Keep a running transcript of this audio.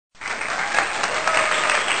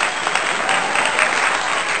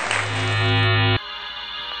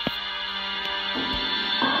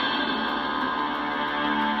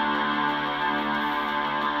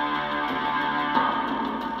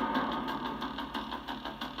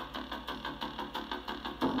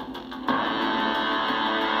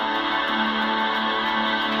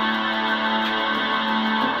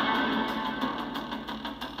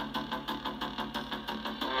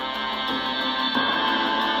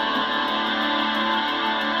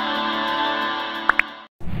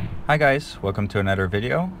Hi guys, welcome to another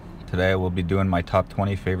video. Today I will be doing my top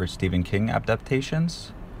 20 favorite Stephen King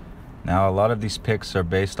adaptations. Now a lot of these picks are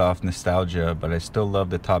based off nostalgia, but I still love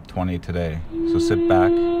the top 20 today. So sit back,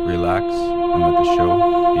 relax, and let the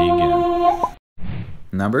show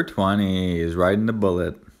begin. Number 20 is Riding the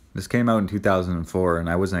Bullet. This came out in 2004 and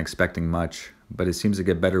I wasn't expecting much, but it seems to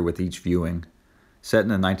get better with each viewing. Set in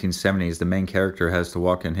the 1970s, the main character has to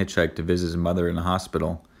walk and hitchhike to visit his mother in the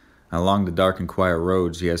hospital. And along the dark and quiet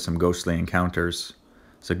roads, he has some ghostly encounters.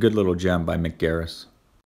 It's a good little gem by Mick Garris.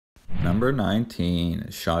 Number 19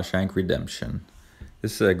 is Shawshank Redemption.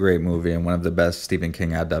 This is a great movie and one of the best Stephen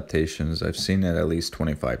King adaptations. I've seen it at least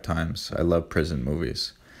 25 times. I love prison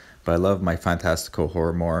movies, but I love my fantastical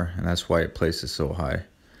horror more, and that's why it places so high.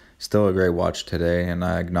 Still a great watch today, and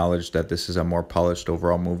I acknowledge that this is a more polished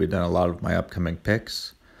overall movie than a lot of my upcoming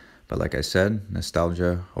picks. But like I said,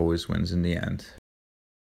 nostalgia always wins in the end.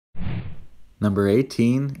 Number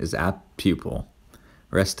 18 is Apt Pupil.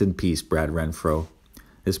 Rest in peace, Brad Renfro.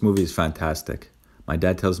 This movie is fantastic. My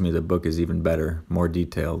dad tells me the book is even better, more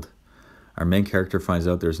detailed. Our main character finds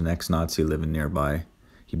out there's an ex-Nazi living nearby.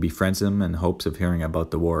 He befriends him in hopes of hearing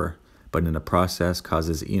about the war, but in the process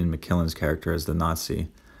causes Ian McKellen's character as the Nazi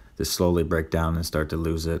to slowly break down and start to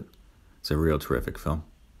lose it. It's a real terrific film.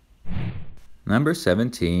 Number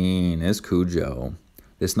 17 is Cujo.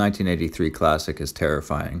 This 1983 classic is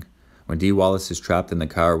terrifying. When Dee Wallace is trapped in the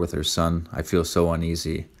car with her son, I feel so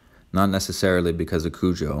uneasy. Not necessarily because of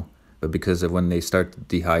Cujo, but because of when they start to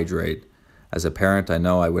dehydrate. As a parent, I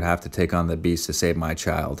know I would have to take on the beast to save my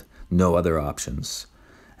child. No other options.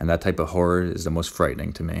 And that type of horror is the most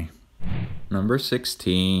frightening to me. Number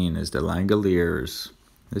 16 is The Langoliers.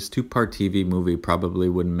 This two-part TV movie probably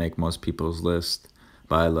wouldn't make most people's list,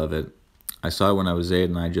 but I love it. I saw it when I was 8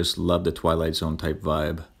 and I just love the Twilight Zone type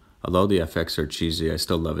vibe. Although the effects are cheesy, I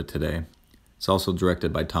still love it today. It's also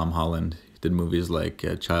directed by Tom Holland. He did movies like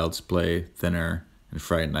Child's Play, Thinner, and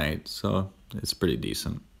Fright Night, so it's pretty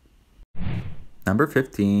decent. Number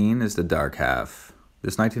 15 is The Dark Half.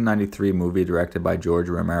 This 1993 movie directed by George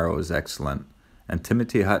Romero is excellent, and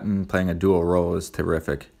Timothy Hutton playing a dual role is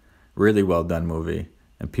terrific. Really well done movie,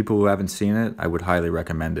 and people who haven't seen it, I would highly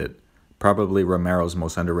recommend it. Probably Romero's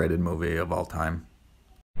most underrated movie of all time.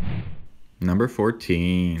 Number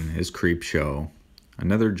 14 is Creepshow.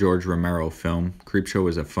 Another George Romero film. Creepshow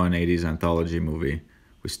is a fun 80s anthology movie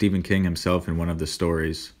with Stephen King himself in one of the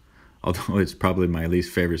stories, although it's probably my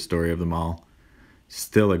least favorite story of them all.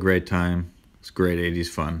 Still a great time. It's great 80s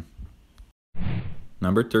fun.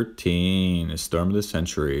 Number 13 is Storm of the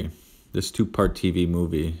Century. This two-part TV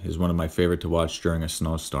movie is one of my favorite to watch during a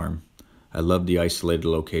snowstorm. I love the isolated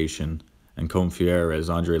location, and Combeferre as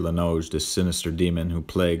Andre Lanoge, this sinister demon who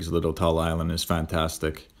plagues Little Tall Island, is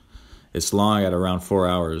fantastic. It's long at around 4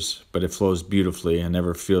 hours, but it flows beautifully and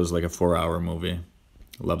never feels like a 4-hour movie.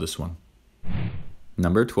 I love this one.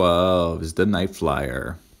 Number 12 is The Night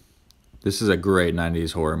Flyer. This is a great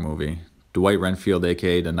 90s horror movie. Dwight Renfield,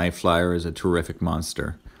 aka The Night Flyer, is a terrific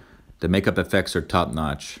monster. The makeup effects are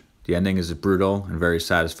top-notch. The ending is brutal and very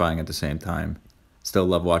satisfying at the same time. Still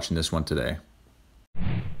love watching this one today.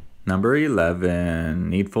 Number 11,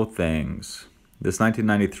 Needful Things. This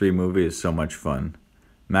 1993 movie is so much fun.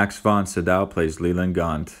 Max von Sydow plays Leland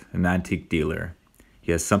Gaunt, an antique dealer.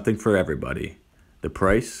 He has something for everybody. The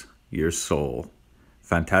price? Your soul.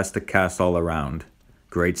 Fantastic cast all around.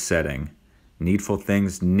 Great setting. Needful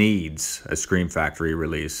Things needs a Scream Factory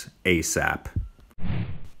release ASAP.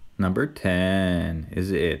 Number 10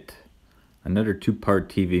 is It. Another two-part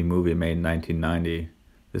TV movie made in 1990.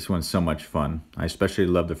 This one's so much fun. I especially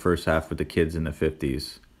love the first half with the kids in the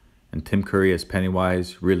 50s. And Tim Curry as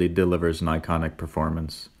Pennywise really delivers an iconic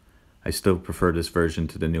performance. I still prefer this version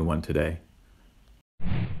to the new one today.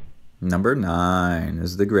 Number 9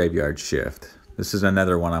 is The Graveyard Shift. This is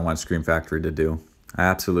another one I want Scream Factory to do. I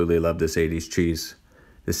absolutely love this 80s cheese.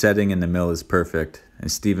 The setting in the mill is perfect, and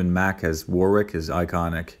Stephen Mack as Warwick is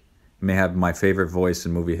iconic. He may have my favorite voice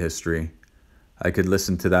in movie history. I could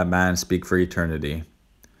listen to that man speak for eternity.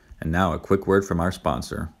 And now a quick word from our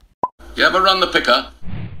sponsor. You ever run the picker?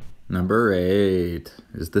 Number 8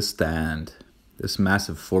 is The Stand. This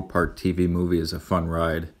massive 4-part TV movie is a fun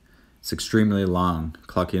ride. It's extremely long,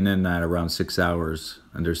 clocking in at around 6 hours,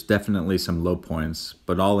 and there's definitely some low points,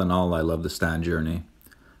 but all in all I love The Stand journey.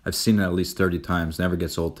 I've seen it at least 30 times, never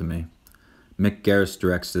gets old to me. Mick Garris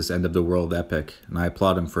directs this end-of-the-world epic, and I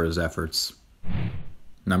applaud him for his efforts.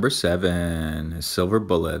 Number 7 is Silver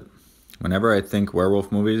Bullet. Whenever I think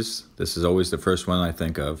werewolf movies, this is always the first one I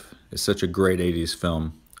think of. It's such a great 80s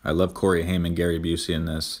film. I love Corey Haim and Gary Busey in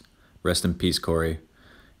this. Rest in peace, Corey.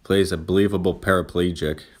 Plays a believable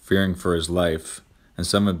paraplegic, fearing for his life, and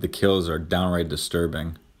some of the kills are downright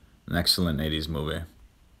disturbing. An excellent 80s movie.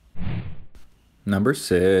 Number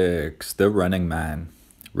 6, The Running Man.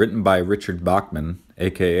 Written by Richard Bachman,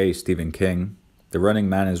 aka Stephen King, The Running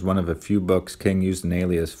Man is one of a few books King used an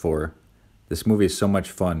alias for. This movie is so much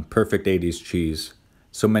fun, perfect 80s cheese,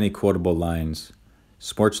 so many quotable lines.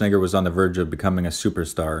 Schwarzenegger was on the verge of becoming a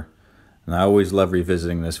superstar, and I always love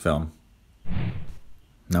revisiting this film.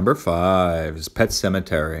 Number 5 is Pet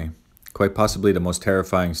Sematary, quite possibly the most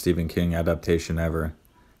terrifying Stephen King adaptation ever.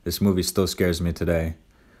 This movie still scares me today.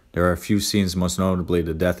 There are a few scenes, most notably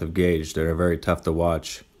the death of Gage, that are very tough to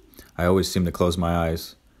watch. I always seem to close my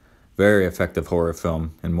eyes. Very effective horror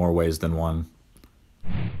film in more ways than one.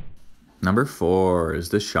 Number 4 is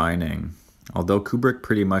The Shining. Although Kubrick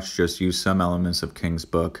pretty much just used some elements of King's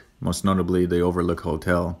book, most notably the Overlook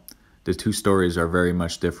Hotel, the two stories are very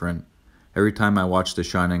much different. Every time I watch The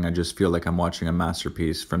Shining, I just feel like I'm watching a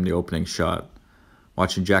masterpiece from the opening shot.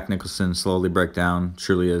 Watching Jack Nicholson slowly break down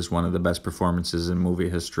truly is one of the best performances in movie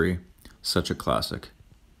history. Such a classic.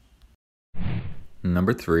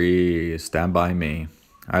 Number 3 is Stand By Me.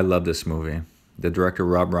 I love this movie. The director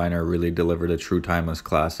Rob Reiner really delivered a true timeless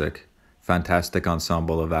classic. Fantastic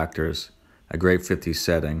ensemble of actors, a great 50s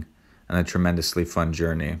setting, and a tremendously fun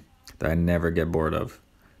journey that I never get bored of.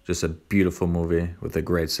 Just a beautiful movie with a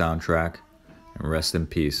great soundtrack. And rest in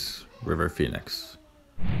peace, River Phoenix.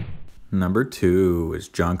 Number 2 is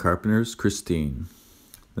John Carpenter's Christine.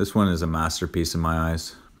 This one is a masterpiece in my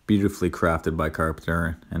eyes, beautifully crafted by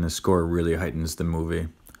Carpenter, and the score really heightens the movie.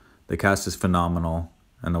 The cast is phenomenal,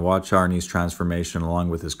 and to watch Arnie's transformation along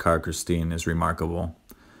with his car Christine is remarkable.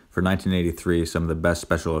 For 1983, some of the best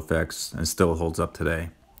special effects, and still holds up today.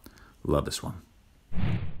 Love this one.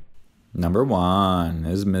 Number 1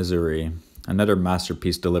 is Misery. Another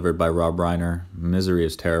masterpiece delivered by Rob Reiner. Misery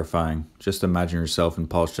is terrifying. Just imagine yourself in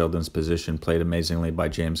Paul Sheldon's position, played amazingly by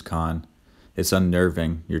James Caan. It's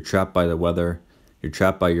unnerving. You're trapped by the weather, you're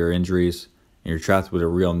trapped by your injuries, and you're trapped with a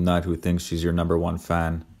real nut who thinks she's your number 1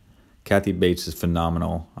 fan. Kathy Bates is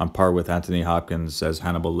phenomenal, on par with Anthony Hopkins as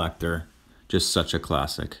Hannibal Lecter. Just such a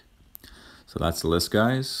classic. So that's the list,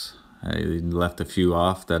 guys. I left a few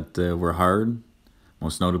off that were hard.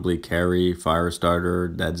 Most notably Carrie,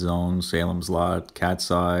 Firestarter, Dead Zone, Salem's Lot, Cat's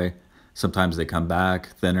Eye. Sometimes they come back,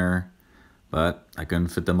 Thinner, but I couldn't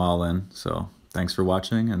fit them all in. So thanks for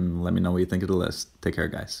watching, and let me know what you think of the list. Take care,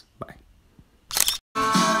 guys. Bye.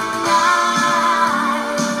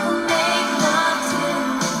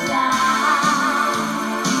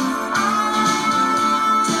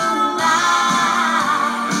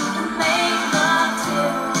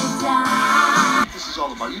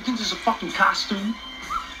 You think this is a fucking costume?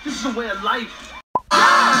 This is a way of life.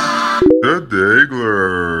 The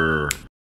Daggler.